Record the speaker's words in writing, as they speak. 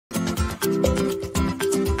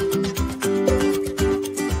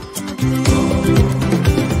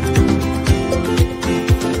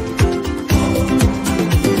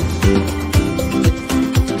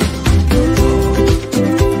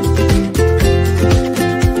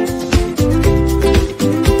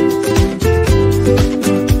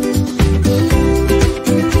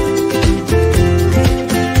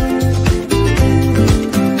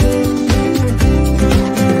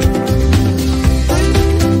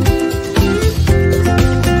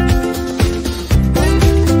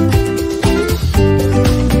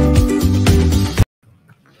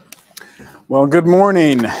Well, good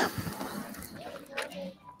morning.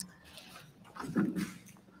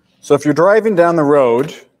 So if you're driving down the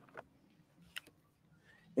road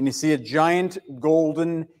and you see a giant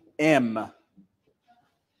golden M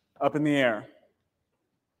up in the air,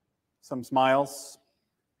 some smiles,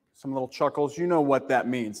 some little chuckles, you know what that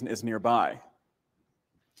means and is nearby.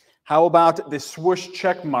 How about the swoosh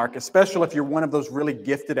check mark, especially if you're one of those really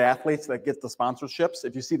gifted athletes that get the sponsorships?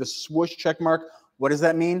 If you see the swoosh check mark, what does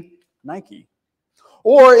that mean? Nike.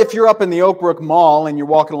 Or if you're up in the Oak Brook Mall and you're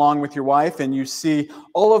walking along with your wife and you see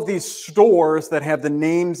all of these stores that have the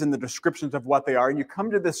names and the descriptions of what they are, and you come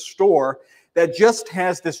to this store that just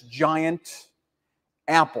has this giant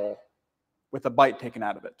apple with a bite taken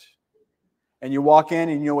out of it. And you walk in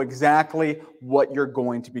and you know exactly what you're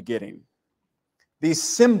going to be getting. These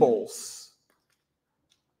symbols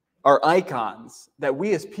are icons that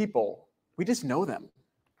we as people, we just know them.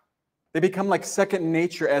 They become like second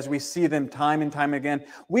nature as we see them time and time again.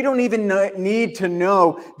 We don't even need to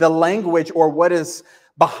know the language or what is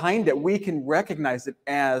behind it. We can recognize it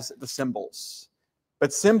as the symbols.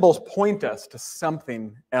 But symbols point us to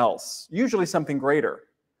something else, usually something greater.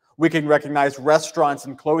 We can recognize restaurants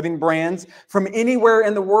and clothing brands from anywhere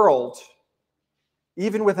in the world,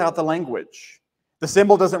 even without the language. The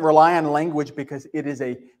symbol doesn't rely on language because it is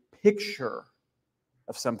a picture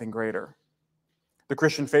of something greater. The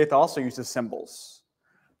Christian faith also uses symbols.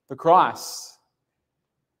 The cross,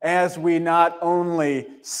 as we not only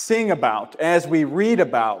sing about, as we read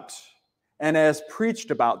about, and as preached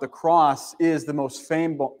about, the cross is the most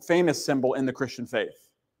famous symbol in the Christian faith.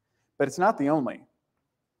 But it's not the only.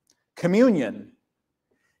 Communion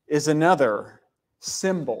is another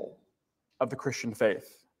symbol of the Christian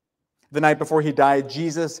faith. The night before he died,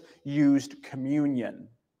 Jesus used communion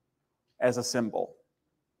as a symbol.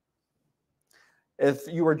 If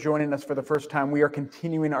you are joining us for the first time, we are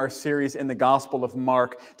continuing our series in the Gospel of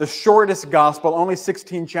Mark, the shortest gospel, only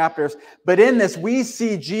 16 chapters. But in this, we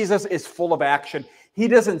see Jesus is full of action. He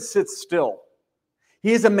doesn't sit still.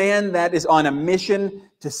 He is a man that is on a mission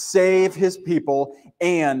to save his people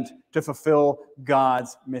and to fulfill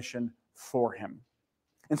God's mission for him.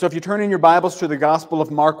 And so if you turn in your Bibles to the Gospel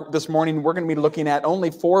of Mark this morning, we're going to be looking at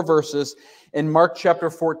only 4 verses in Mark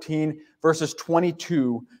chapter 14, verses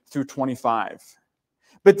 22 through 25.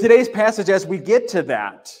 But today's passage, as we get to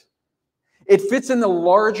that, it fits in the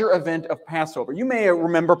larger event of Passover. You may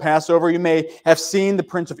remember Passover. You may have seen The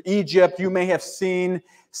Prince of Egypt. You may have seen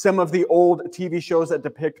some of the old TV shows that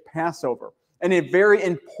depict Passover. And a very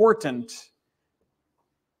important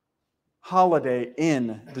holiday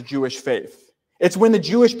in the Jewish faith. It's when the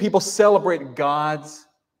Jewish people celebrate God's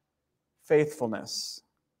faithfulness.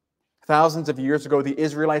 Thousands of years ago, the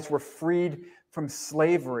Israelites were freed from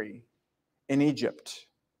slavery in Egypt.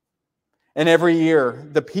 And every year,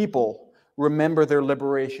 the people remember their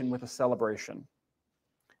liberation with a celebration.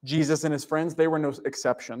 Jesus and his friends, they were no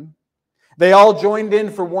exception. They all joined in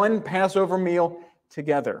for one Passover meal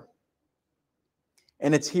together.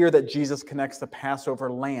 And it's here that Jesus connects the Passover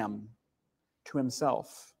lamb to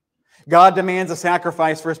himself. God demands a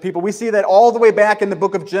sacrifice for his people. We see that all the way back in the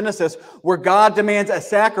book of Genesis, where God demands a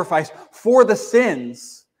sacrifice for the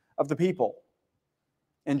sins of the people.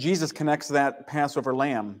 And Jesus connects that Passover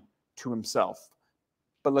lamb to himself.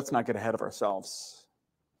 But let's not get ahead of ourselves.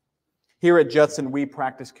 Here at Judson, we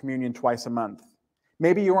practice communion twice a month.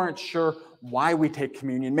 Maybe you aren't sure why we take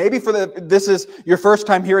communion. Maybe this is your first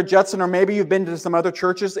time here at Judson, or maybe you've been to some other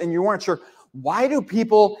churches and you weren't sure. Why do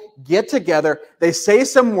people get together, they say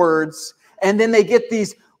some words, and then they get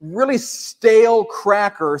these really stale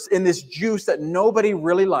crackers in this juice that nobody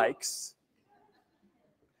really likes?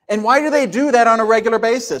 And why do they do that on a regular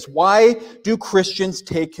basis? Why do Christians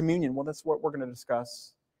take communion? Well, that's what we're going to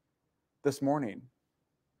discuss this morning.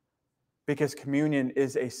 Because communion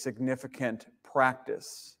is a significant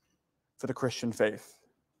practice for the Christian faith.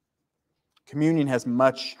 Communion has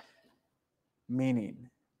much meaning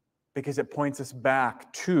because it points us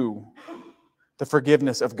back to the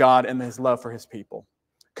forgiveness of God and his love for his people.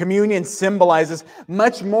 Communion symbolizes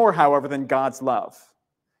much more, however, than God's love.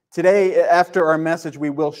 Today, after our message, we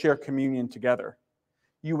will share communion together.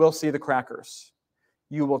 You will see the crackers.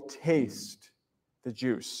 You will taste the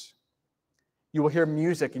juice. You will hear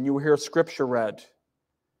music and you will hear scripture read.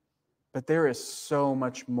 But there is so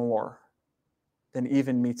much more than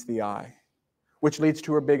even meets the eye. Which leads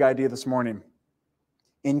to our big idea this morning.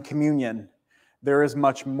 In communion, there is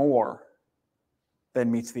much more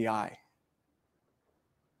than meets the eye.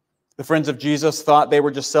 The friends of Jesus thought they were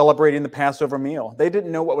just celebrating the Passover meal. They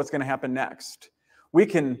didn't know what was going to happen next. We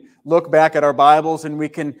can look back at our Bibles and we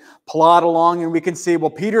can plod along and we can see, well,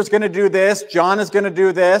 Peter's going to do this, John is going to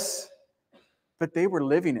do this. but they were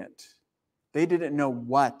living it. They didn't know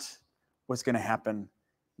what was going to happen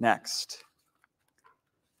next.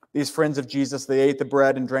 These friends of Jesus, they ate the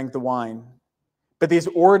bread and drank the wine. But these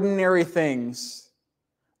ordinary things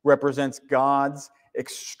represents God's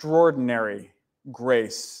extraordinary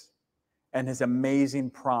grace and his amazing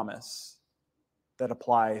promise that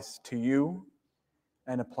applies to you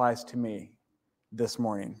and applies to me this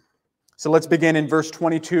morning. So let's begin in verse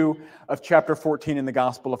 22 of chapter 14 in the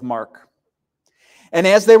Gospel of Mark. And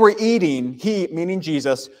as they were eating, he, meaning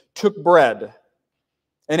Jesus, took bread,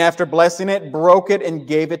 and after blessing it, broke it and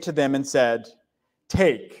gave it to them and said,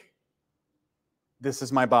 "Take, this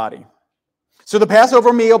is my body." So the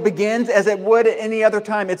Passover meal begins as it would at any other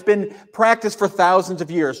time. It's been practiced for thousands of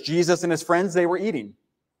years. Jesus and his friends, they were eating.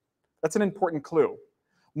 That's an important clue.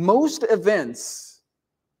 Most events,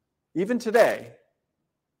 even today,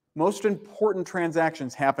 most important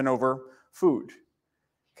transactions happen over food.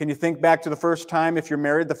 Can you think back to the first time, if you're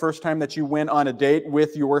married, the first time that you went on a date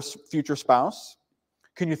with your future spouse?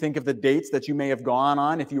 Can you think of the dates that you may have gone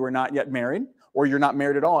on if you were not yet married, or you're not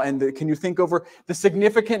married at all? And can you think over the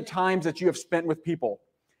significant times that you have spent with people?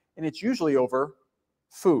 And it's usually over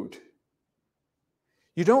food.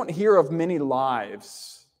 You don't hear of many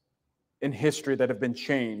lives in history that have been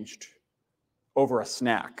changed over a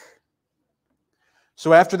snack.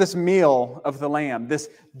 So after this meal of the Lamb, this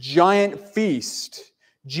giant feast,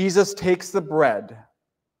 Jesus takes the bread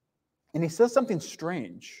and he says something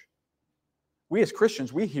strange. We as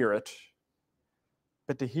Christians, we hear it.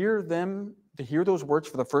 But to hear those words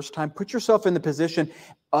for the first time, put yourself in the position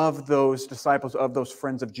of those disciples, of those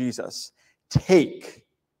friends of Jesus. Take,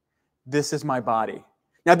 this is my body.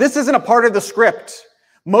 Now, this isn't a part of the script.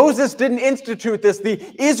 Moses didn't institute this. The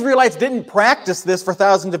Israelites didn't practice this for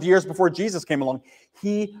thousands of years before Jesus came along.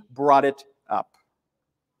 He brought it up.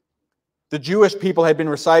 The Jewish people had been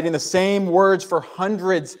reciting the same words for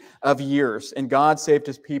hundreds of years, and God saved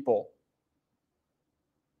his people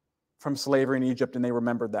from slavery in Egypt, and they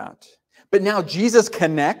remembered that. But now Jesus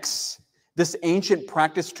connects this ancient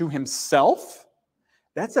practice to himself.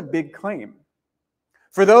 That's a big claim.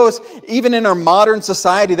 For those, even in our modern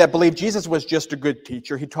society, that believe Jesus was just a good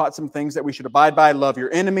teacher, he taught some things that we should abide by: love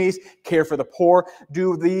your enemies, care for the poor,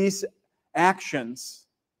 do these actions,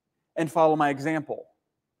 and follow my example.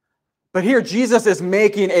 But here Jesus is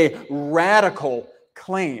making a radical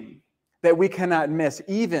claim that we cannot miss,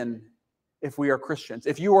 even if we are Christians.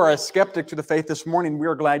 If you are a skeptic to the faith this morning, we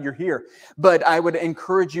are glad you're here. But I would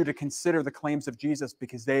encourage you to consider the claims of Jesus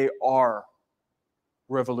because they are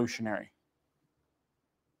revolutionary.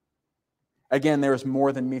 Again, there is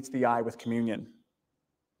more than meets the eye with communion.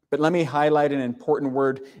 But let me highlight an important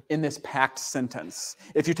word in this packed sentence.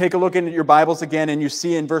 If you take a look into your Bibles again and you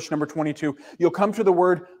see in verse number 22, you'll come to the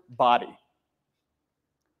word body.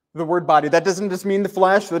 The word body. That doesn't just mean the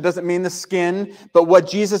flesh, that doesn't mean the skin, but what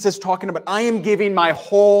Jesus is talking about. I am giving my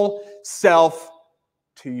whole self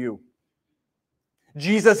to you.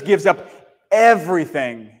 Jesus gives up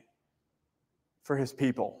everything for his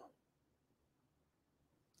people.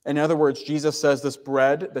 In other words, Jesus says this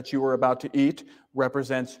bread that you are about to eat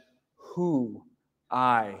represents who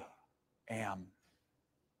I am.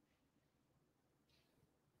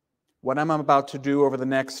 What I'm about to do over the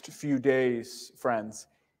next few days, friends,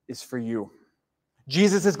 is for you.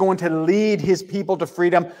 Jesus is going to lead his people to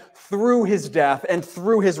freedom through his death and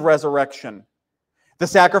through his resurrection. The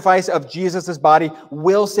sacrifice of Jesus' body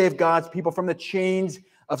will save God's people from the chains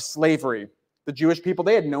of slavery. The Jewish people,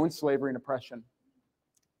 they had known slavery and oppression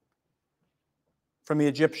from the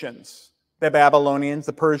Egyptians, the Babylonians,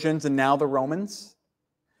 the Persians, and now the Romans.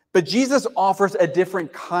 But Jesus offers a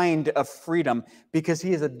different kind of freedom because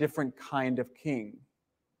he is a different kind of king.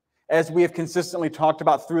 As we have consistently talked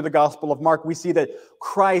about through the Gospel of Mark, we see that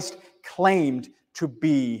Christ claimed to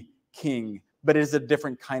be king, but it is a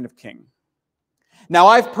different kind of king. Now,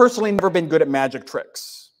 I've personally never been good at magic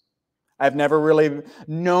tricks. I've never really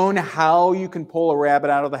known how you can pull a rabbit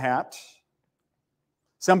out of the hat.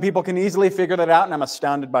 Some people can easily figure that out, and I'm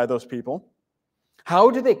astounded by those people.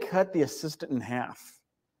 How do they cut the assistant in half?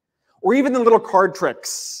 Or even the little card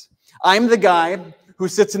tricks. I'm the guy who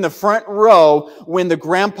sits in the front row when the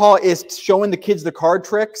grandpa is showing the kids the card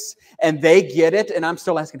tricks, and they get it, and I'm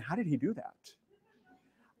still asking, how did he do that?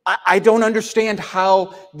 I don't understand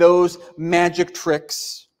how those magic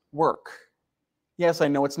tricks work. Yes, I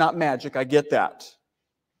know it's not magic. I get that.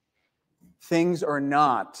 Things are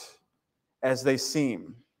not as they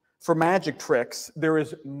seem. For magic tricks, there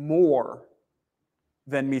is more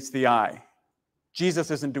than meets the eye. Jesus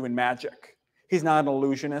isn't doing magic. He's not an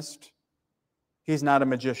illusionist. He's not a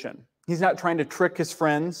magician. He's not trying to trick his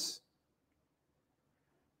friends.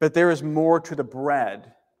 But there is more to the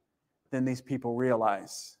bread than these people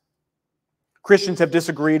realize. Christians have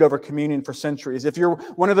disagreed over communion for centuries. If you're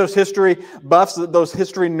one of those history buffs, those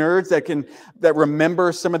history nerds that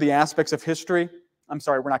remember some of the aspects of history, I'm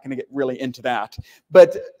sorry, we're not going to get really into that.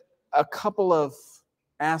 But a couple of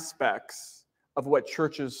aspects of what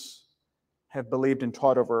churches have believed and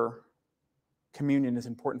taught over communion is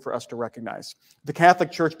important for us to recognize. The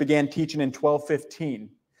Catholic Church began teaching in 1215.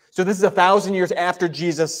 So this is 1,000 years after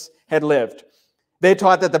Jesus had lived. They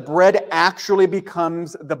taught that the bread actually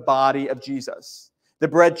becomes the body of Jesus. The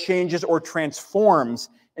bread changes or transforms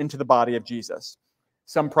into the body of Jesus.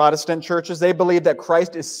 Some Protestant churches, they believe that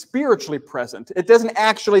Christ is spiritually present. It doesn't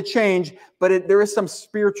actually change, but there is some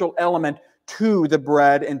spiritual element to the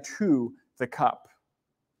bread and to the cup.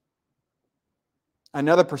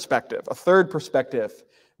 Another perspective, a third perspective,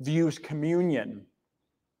 views communion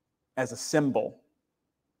as a symbol.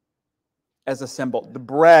 As a symbol. The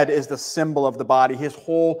bread is the symbol of the body, his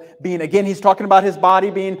whole being. Again, he's talking about his body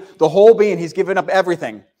being the whole being. He's given up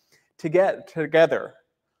everything. Together,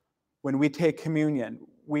 when we take communion,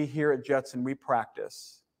 we here at Judson, we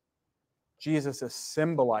practice. Jesus is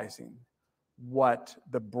symbolizing what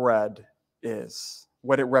the bread is,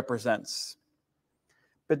 what it represents.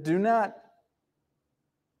 But do not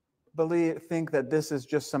think that this is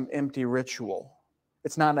just some empty ritual.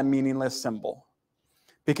 It's not a meaningless symbol.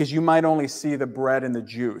 Because you might only see the bread and the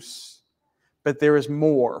juice, but there is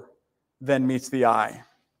more than meets the eye.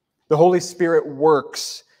 The Holy Spirit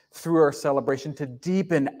works through our celebration to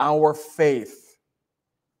deepen our faith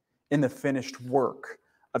in the finished work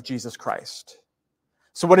of Jesus Christ.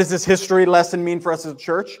 So what does this history lesson mean for us as a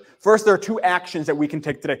church? First, there are two actions that we can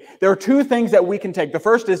take today. There are two things that we can take. The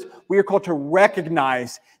first is we are called to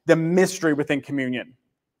recognize the mystery within communion.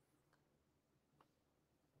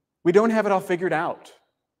 We don't have it all figured out.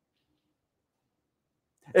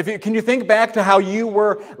 Can you think back to how you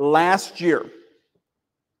were last year?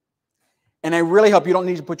 And I really hope you don't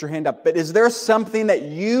need to put your hand up, but is there something that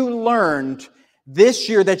you learned this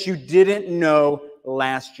year that you didn't know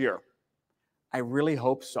last year? I really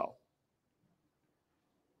hope so.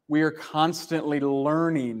 We are constantly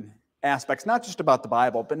learning aspects, not just about the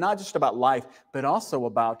Bible, but not just about life, but also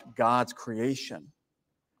about God's creation.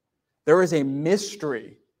 There is a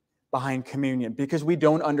mystery behind communion because we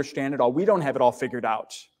don't understand it all. We don't have it all figured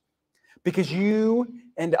out. Because you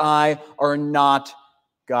and I are not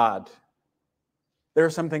God. There are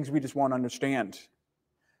some things we just won't understand.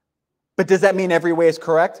 But does that mean every way is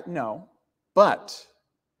correct? No. But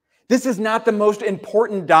this is not the most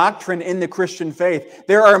important doctrine in the Christian faith.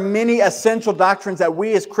 There are many essential doctrines that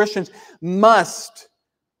we as Christians must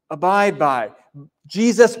abide by.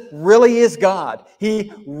 Jesus really is God.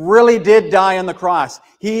 He really did die on the cross.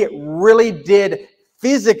 He really did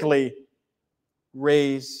physically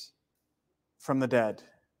raise from the dead.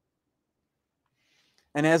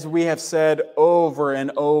 And as we have said over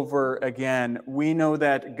and over again, we know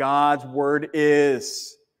that God's word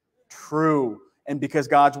is true. And because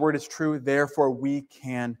God's word is true, therefore we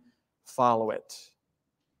can follow it.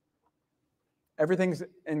 Everything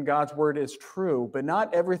in God's word is true, but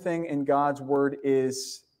not everything in God's word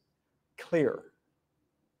is clear.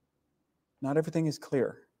 Not everything is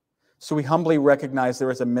clear. So we humbly recognize there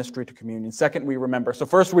is a mystery to communion. Second, we remember. So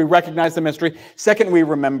first, we recognize the mystery. Second, we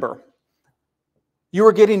remember. You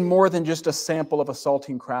are getting more than just a sample of a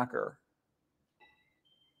saltine cracker.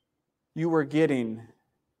 You are getting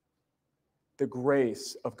the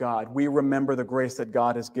grace of God. We remember the grace that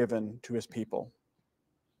God has given to his people.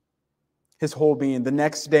 His whole being. The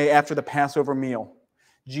next day after the Passover meal,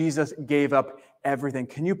 Jesus gave up everything.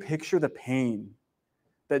 Can you picture the pain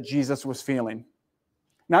that Jesus was feeling?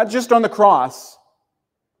 Not just on the cross,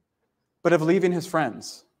 but of leaving his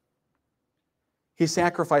friends. He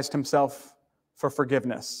sacrificed himself for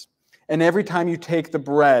forgiveness. And every time you take the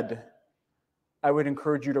bread, I would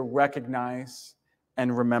encourage you to recognize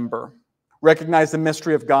and remember. Recognize the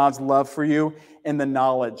mystery of God's love for you and the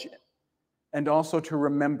knowledge. And also to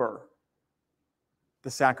remember the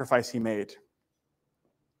sacrifice he made.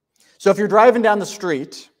 So if you're driving down the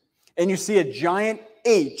street and you see a giant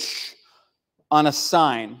H on a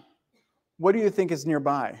sign, what do you think is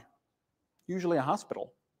nearby? Usually a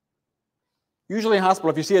hospital. Usually a hospital.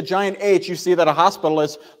 If you see a giant H, you see that a hospital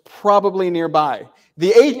is probably nearby.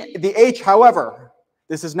 The H, however,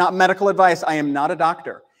 this is not medical advice. I am not a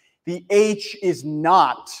doctor. The H is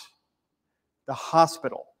not the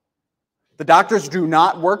hospital. The doctors do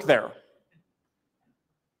not work there.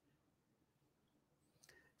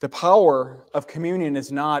 The power of communion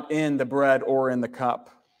is not in the bread or in the cup.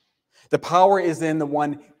 The power is in the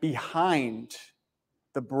one behind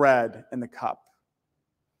the bread and the cup.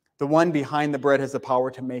 The one behind the bread has the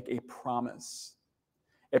power to make a promise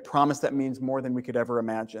that means more than we could ever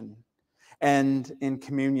imagine. And in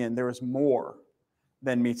communion, there is more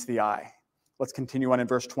than meets the eye. Let's continue on in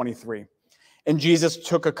verse 23. And Jesus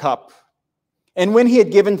took a cup, and when he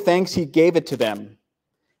had given thanks, he gave it to them,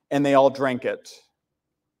 and they all drank it.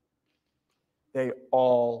 They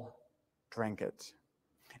all drank it.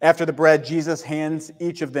 After the bread, Jesus hands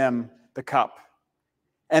each of them the cup,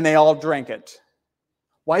 and they all drank it.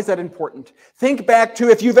 Why is that important? Think back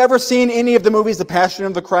to, if you've ever seen any of the movies, The Passion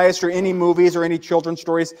of the Christ, or any movies or any children's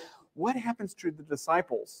stories, what happens to the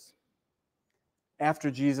disciples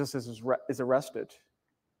after Jesus is arrested?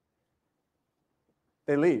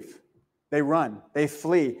 They leave. They run. They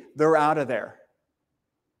flee. They're out of there.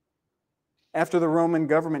 After the Roman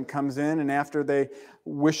government comes in and after they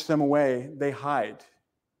wish them away, they hide.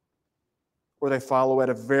 Or they follow at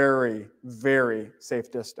a very, very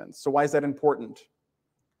safe distance. So why is that important?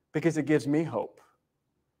 Because it gives me hope.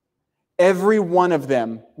 Every one of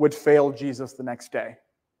them would fail Jesus the next day.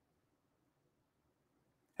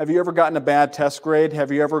 Have you ever gotten a bad test grade?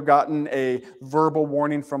 Have you ever gotten a verbal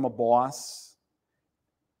warning from a boss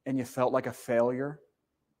and you felt like a failure?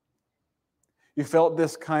 You felt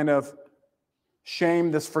this kind of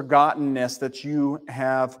shame, this forgottenness that you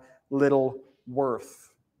have little worth.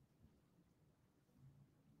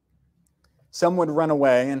 Some would run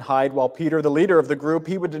away and hide while Peter, the leader of the group,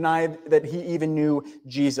 he would deny that he even knew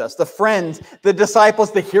Jesus. The friends, the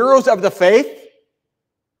disciples, the heroes of the faith,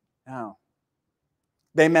 no.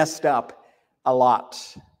 They messed up a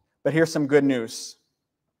lot. But here's some good news.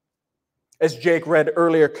 As Jake read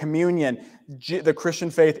earlier, communion, the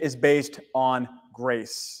Christian faith is based on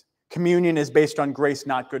grace. Communion is based on grace,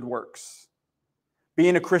 not good works.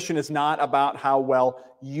 Being a Christian is not about how well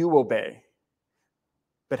you obey,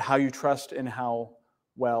 but how you trust in how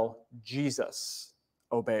well Jesus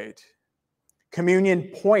obeyed. Communion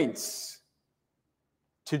points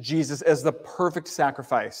to Jesus as the perfect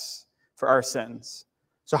sacrifice for our sins.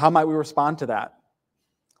 So how might we respond to that?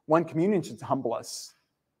 One, communion should humble us.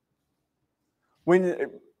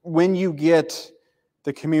 When you get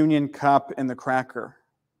the communion cup and the cracker,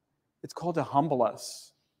 it's called to humble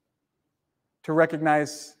us, to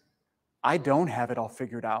recognize I don't have it all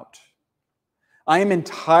figured out. I am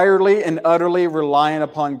entirely and utterly reliant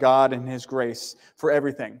upon God and His grace for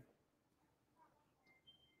everything,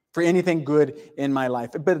 for anything good in my life.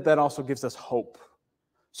 But that also gives us hope.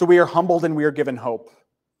 So we are humbled and we are given hope.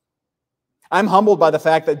 I'm humbled by the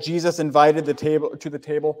fact that Jesus invited to the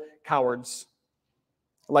table cowards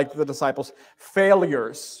like the disciples,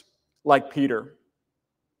 failures like Peter.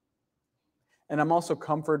 And I'm also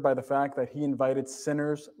comforted by the fact that He invited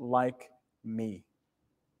sinners like me.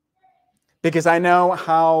 Because I know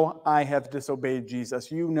how I have disobeyed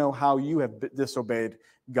Jesus. You know how you have disobeyed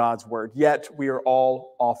God's word. Yet we are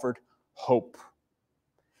all offered hope.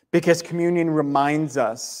 Because communion reminds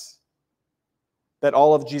us that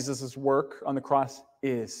all of Jesus' work on the cross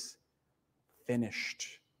is finished.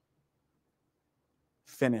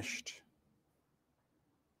 Finished.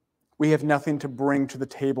 We have nothing to bring to the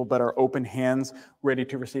table but our open hands ready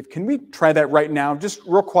to receive. Can we try that right now? Just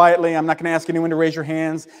real quietly. I'm not going to ask anyone to raise your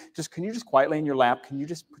hands. Can you just quietly in your lap, can you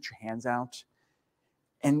just put your hands out?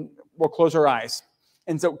 And we'll close our eyes.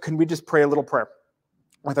 And so can we just pray a little prayer?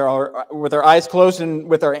 With our eyes closed and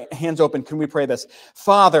with our hands open, can we pray this?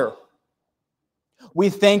 Father, we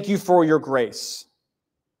thank you for your grace.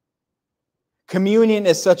 Communion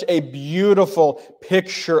is such a beautiful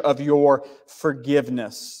picture of your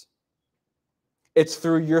forgiveness. It's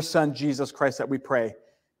through your Son, Jesus Christ, that we pray.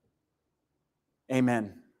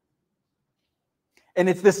 Amen. And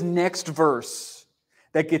it's this next verse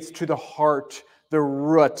that gets to the heart, the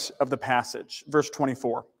root of the passage. Verse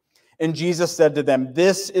 24. And Jesus said to them,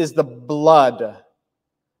 "This is the blood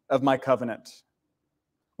of my covenant,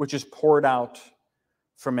 which is poured out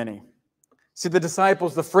for many." See, the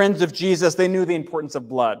disciples, the friends of Jesus, they knew the importance of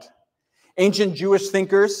blood. Ancient Jewish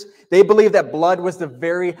thinkers, they believed that blood was the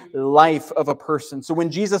very life of a person. So when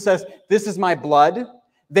Jesus says, "This is my blood,"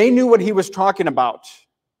 they knew what He was talking about.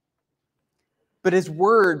 But His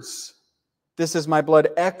words, "This is my blood,"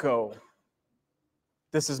 echo,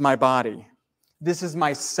 "This is my body. This is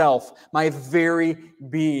myself, my very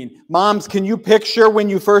being." Moms, can you picture when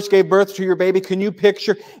you first gave birth to your baby? Can you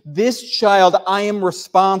picture this child I am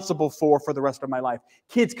responsible for the rest of my life?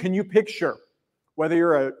 Kids, can you picture, whether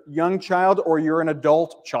you're a young child or you're an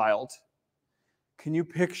adult child, can you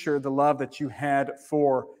picture the love that you had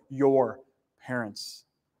for your parents?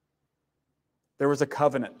 There was a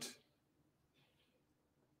covenant.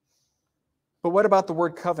 But what about the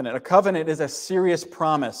word covenant? A covenant is a serious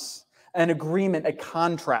promise, an agreement, a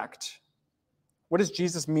contract. What does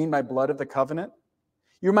Jesus mean by blood of the covenant?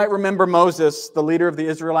 You might remember Moses, the leader of the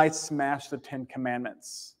Israelites, smashed the 10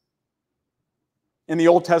 Commandments. In the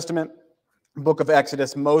Old Testament book of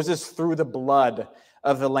Exodus, Moses threw the blood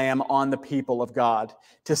of the lamb on the people of God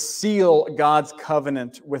to seal God's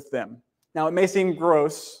covenant with them. Now, it may seem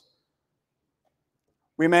gross.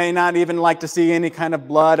 We may not even like to see any kind of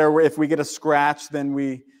blood, or if we get a scratch, then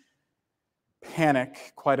we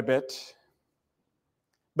panic quite a bit.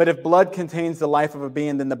 But if blood contains the life of a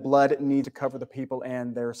being, then the blood needs to cover the people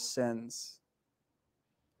and their sins.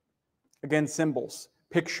 Again, symbols,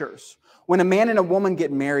 pictures. When a man and a woman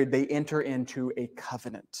get married, they enter into a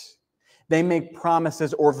covenant. They make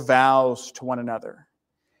promises or vows to one another.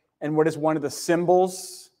 And what is one of the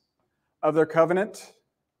symbols of their covenant?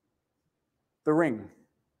 The ring.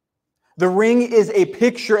 The ring is a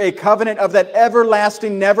picture, a covenant of that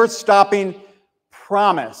everlasting, never-stopping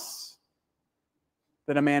promise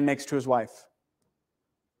that a man makes to his wife.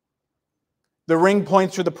 The ring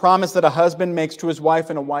points to the promise that a husband makes to his wife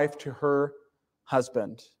and a wife to her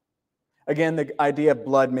husband. Again, the idea of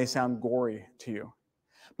blood may sound gory to you.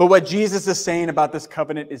 But what Jesus is saying about this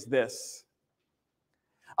covenant is this: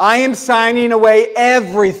 I am signing away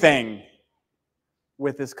everything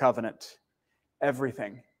with this covenant.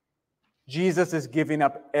 Everything. Jesus is giving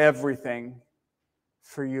up everything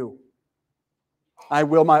for you. I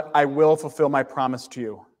will fulfill my promise to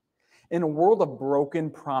you. In a world of broken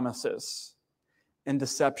promises and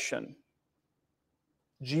deception,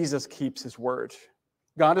 Jesus keeps his word.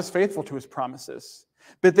 God is faithful to his promises.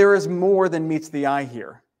 But there is more than meets the eye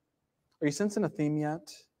here. Are you sensing a theme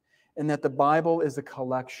yet? In that the Bible is a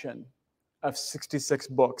collection of 66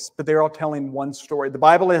 books, but they're all telling one story. The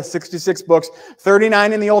Bible has 66 books,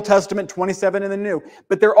 39 in the Old Testament, 27 in the New,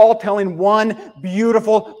 but they're all telling one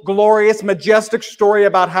beautiful, glorious, majestic story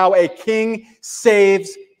about how a king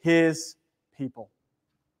saves his people.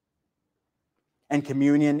 And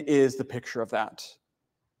communion is the picture of that.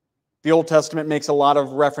 The Old Testament makes a lot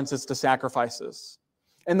of references to sacrifices.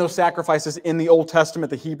 And those sacrifices in the Old Testament,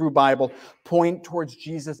 the Hebrew Bible, point towards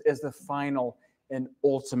Jesus as the final and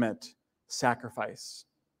ultimate sacrifice.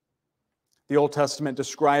 The Old Testament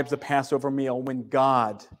describes the Passover meal when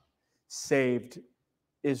God saved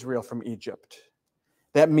Israel from Egypt.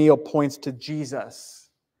 That meal points to Jesus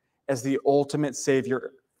as the ultimate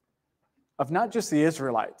Savior of not just the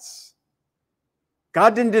Israelites.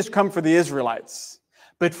 God didn't just come for the Israelites,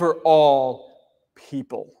 but for all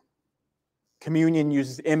people. Communion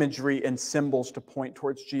uses imagery and symbols to point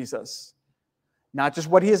towards Jesus. Not just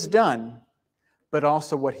what he has done, but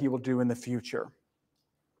also what he will do in the future.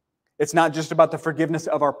 It's not just about the forgiveness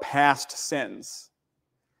of our past sins,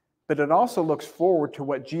 but it also looks forward to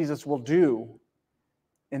what Jesus will do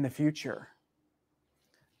in the future.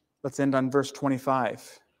 Let's end on verse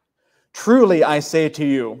 25. Truly I say to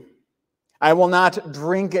you, I will not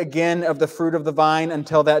drink again of the fruit of the vine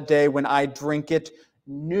until that day when I drink it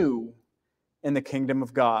new in the kingdom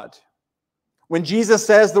of God. When Jesus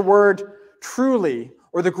says the word truly,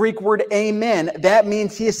 or the Greek word amen, that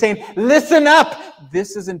means he is saying, listen up,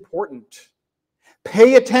 this is important.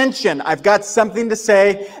 Pay attention. I've got something to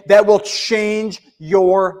say that will change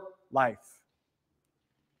your life.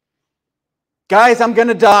 Guys, I'm going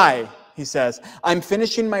to die, he says. I'm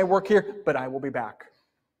finishing my work here, but I will be back.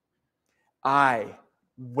 I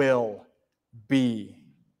will be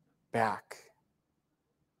back.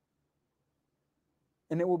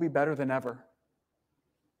 And it will be better than ever.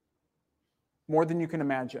 More than you can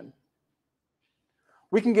imagine.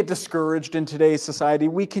 We can get discouraged in today's society.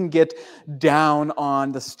 We can get down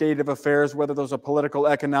on the state of affairs, whether those are political,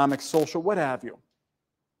 economic, social, what have you.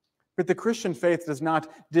 But the Christian faith does not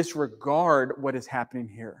disregard what is happening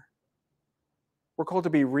here. We're called to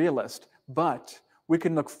be realist, but we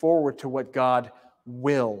can look forward to what God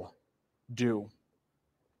will do.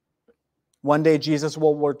 One day Jesus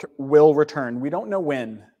will return. We don't know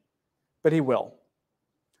when, but he will.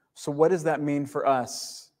 So what does that mean for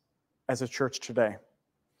us as a church today?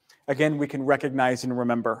 Again, we can recognize and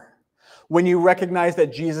remember. When you recognize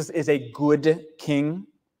that Jesus is a good king,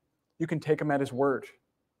 you can take him at his word.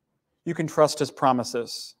 You can trust his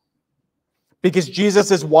promises. Because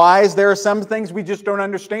Jesus is wise, there are some things we just don't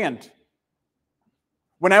understand.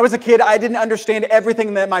 When I was a kid, I didn't understand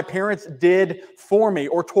everything that my parents did for me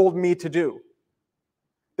or told me to do.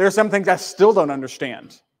 There are some things I still don't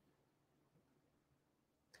understand.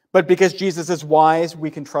 But because Jesus is wise,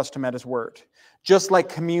 we can trust him at his word. Just like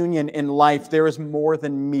communion in life, there is more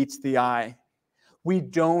than meets the eye. We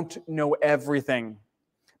don't know everything,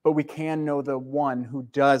 but we can know the one who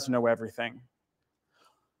does know everything.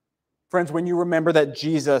 Friends, when you remember that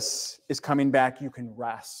Jesus is coming back, you can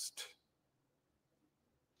rest.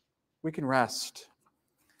 We can rest.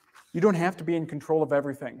 You don't have to be in control of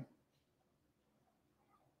everything.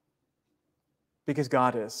 Because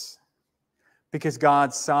God is. Because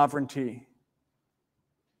God's sovereignty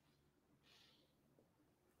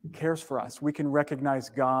cares for us. We can recognize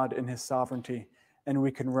God in his sovereignty, and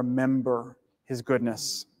we can remember his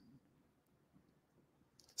goodness.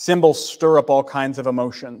 Symbols stir up all kinds of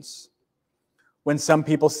emotions. When some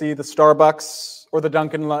people see the Starbucks or the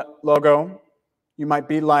Dunkin' logo, you might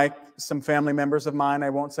be like some family members of mine, I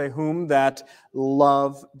won't say whom, that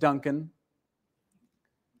love Dunkin'.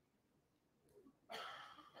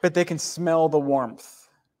 But they can smell the warmth.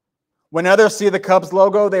 When others see the Cubs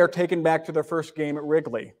logo, they are taken back to their first game at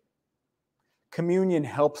Wrigley. Communion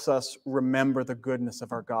helps us remember the goodness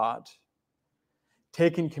of our God.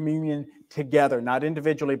 Taking communion together, not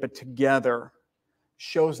individually, but together,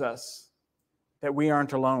 shows us that we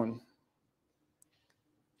aren't alone.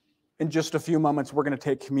 In just a few moments, we're going to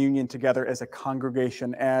take communion together as a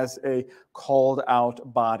congregation, as a called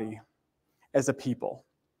out body, as a people.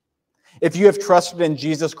 If you have trusted in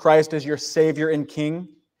Jesus Christ as your Savior and King,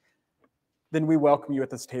 then we welcome you at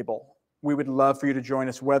this table. We would love for you to join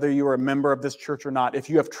us, whether you are a member of this church or not. If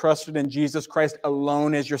you have trusted in Jesus Christ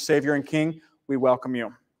alone as your Savior and King, we welcome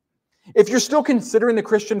you. If you're still considering the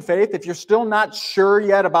Christian faith, if you're still not sure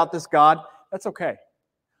yet about this God, that's okay.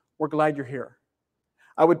 We're glad you're here.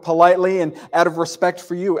 I would politely and out of respect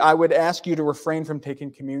for you, I would ask you to refrain from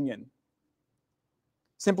taking communion.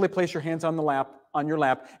 Simply place your hands on your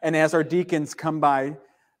lap, and as our deacons come by,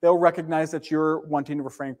 they'll recognize that you're wanting to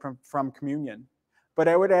refrain from communion. But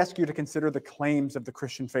I would ask you to consider the claims of the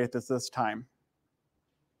Christian faith at this time.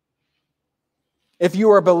 If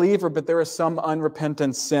you are a believer, but there is some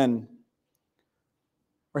unrepentant sin,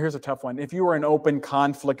 or here's a tough one. If you are in open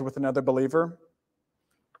conflict with another believer,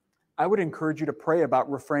 I would encourage you to pray about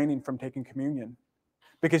refraining from taking communion.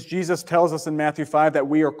 Because Jesus tells us in Matthew 5 that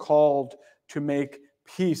we are called to make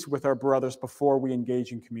peace with our brothers before we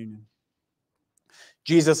engage in communion.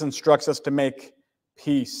 Jesus instructs us to make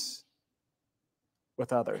peace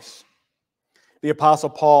with others. The Apostle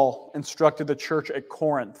Paul instructed the church at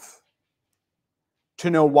Corinth to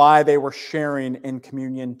know why they were sharing in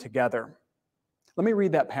communion together. Let me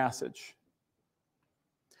read that passage.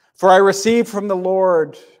 For I received from the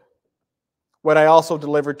Lord what I also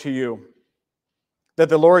delivered to you, that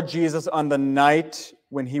the Lord Jesus, on the night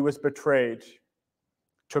when he was betrayed,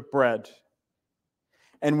 took bread.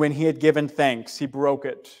 And when he had given thanks, he broke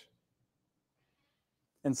it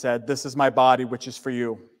and said, "This is my body, which is for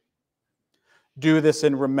you. Do this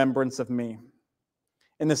in remembrance of me."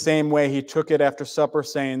 In the same way, he took it after supper,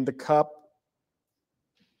 saying, "The cup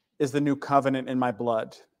is the new covenant in my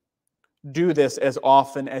blood. Do this as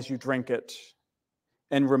often as you drink it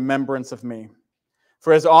in remembrance of me.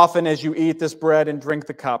 For as often as you eat this bread and drink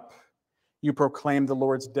the cup, you proclaim the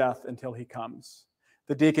Lord's death until he comes."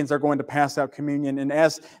 The deacons are going to pass out communion, and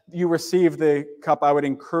as you receive the cup, I would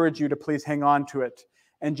encourage you to please hang on to it.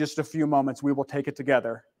 In just a few moments, we will take it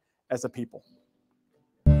together as a people.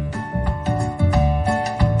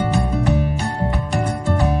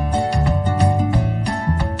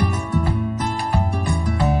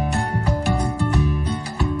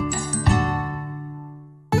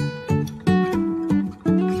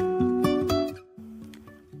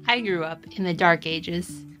 I grew up in the dark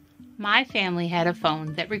ages. My family had a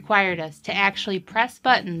phone that required us to actually press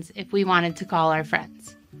buttons if we wanted to call our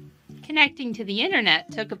friends. Connecting to the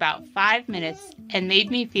internet took about 5 minutes and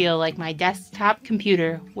made me feel like my desktop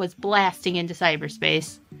computer was blasting into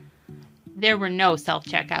cyberspace. There were no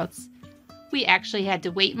self-checkouts. We actually had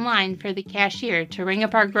to wait in line for the cashier to ring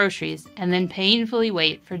up our groceries and then painfully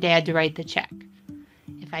wait for Dad to write the check.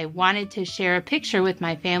 If I wanted to share a picture with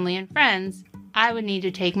my family and friends, I would need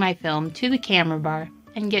to take my film to the camera bar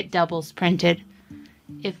and get doubles printed.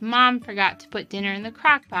 If Mom forgot to put dinner in the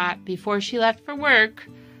crock pot before she left for work,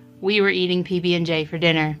 we were eating PB&J for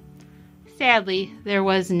dinner. Sadly, there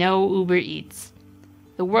was no Uber Eats.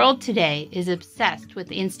 The world today is obsessed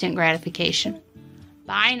with instant gratification.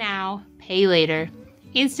 Buy now, pay later.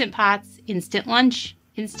 Instant pots, instant lunch,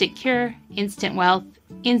 instant cure, instant wealth,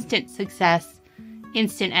 instant success,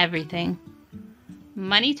 instant everything.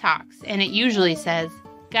 Money talks, and it usually says,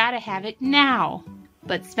 "Gotta have it now."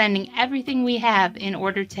 But spending everything we have in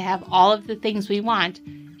order to have all of the things we want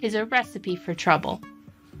is a recipe for trouble.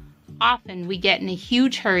 Often we get in a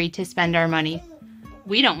huge hurry to spend our money.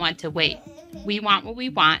 We don't want to wait. We want what we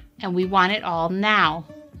want, and we want it all now.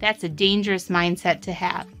 That's a dangerous mindset to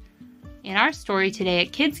have. In our story today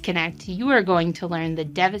at Kids Connect, you are going to learn the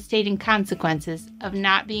devastating consequences of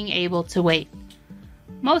not being able to wait.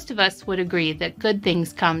 Most of us would agree that good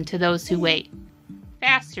things come to those who wait.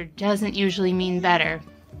 Faster doesn't usually mean better,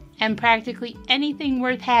 and practically anything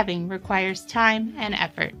worth having requires time and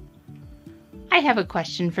effort. I have a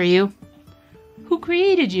question for you. Who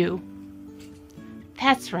created you?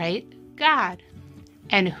 That's right, God.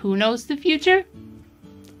 And who knows the future?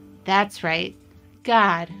 That's right,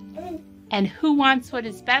 God. And who wants what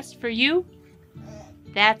is best for you?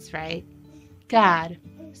 That's right, God.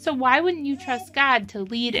 So why wouldn't you trust God to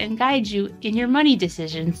lead and guide you in your money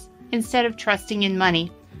decisions instead of trusting in money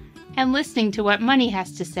and listening to what money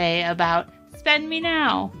has to say about spend me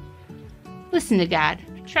now? Listen to God,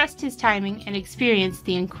 trust His timing, and experience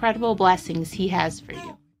the incredible blessings He has for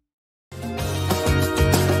you.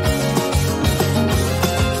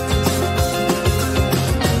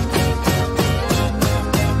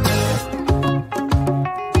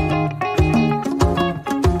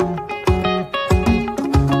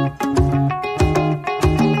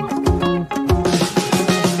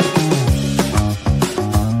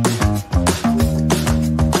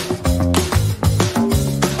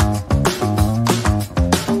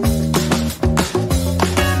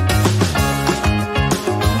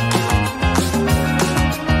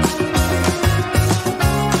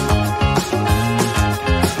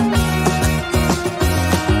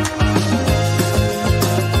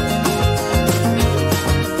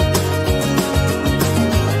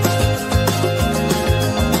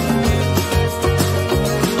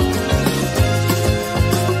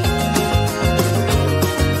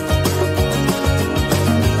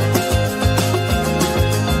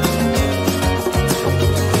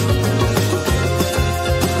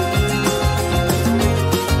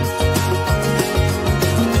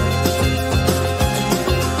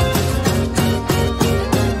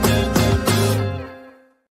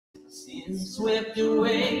 Swept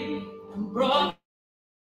away and brought